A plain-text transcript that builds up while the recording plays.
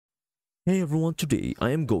Hey everyone, today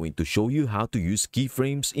I am going to show you how to use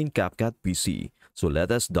keyframes in CapCut PC. So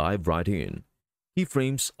let us dive right in.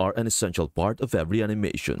 Keyframes are an essential part of every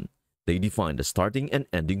animation. They define the starting and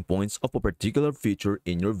ending points of a particular feature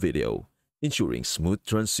in your video, ensuring smooth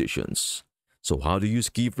transitions. So how to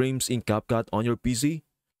use keyframes in CapCut on your PC?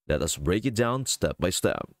 Let us break it down step by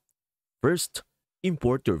step. First,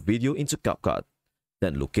 import your video into CapCut.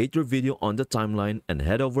 Then locate your video on the timeline and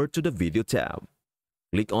head over to the Video tab.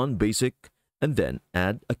 Click on Basic and then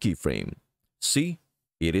add a keyframe. See,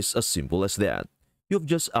 it is as simple as that. You've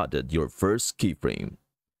just added your first keyframe.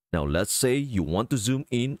 Now let's say you want to zoom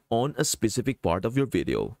in on a specific part of your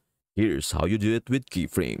video. Here's how you do it with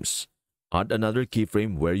keyframes. Add another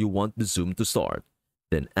keyframe where you want the zoom to start.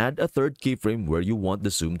 Then add a third keyframe where you want the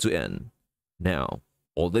zoom to end. Now,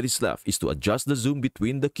 all that is left is to adjust the zoom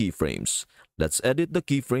between the keyframes. Let's edit the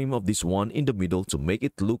keyframe of this one in the middle to make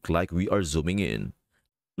it look like we are zooming in.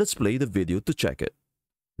 Let's play the video to check it.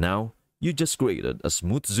 Now, you just created a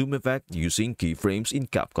smooth zoom effect using keyframes in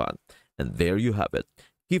CapCut. And there you have it.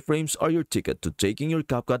 Keyframes are your ticket to taking your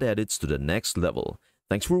CapCut edits to the next level.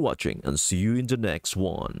 Thanks for watching and see you in the next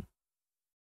one.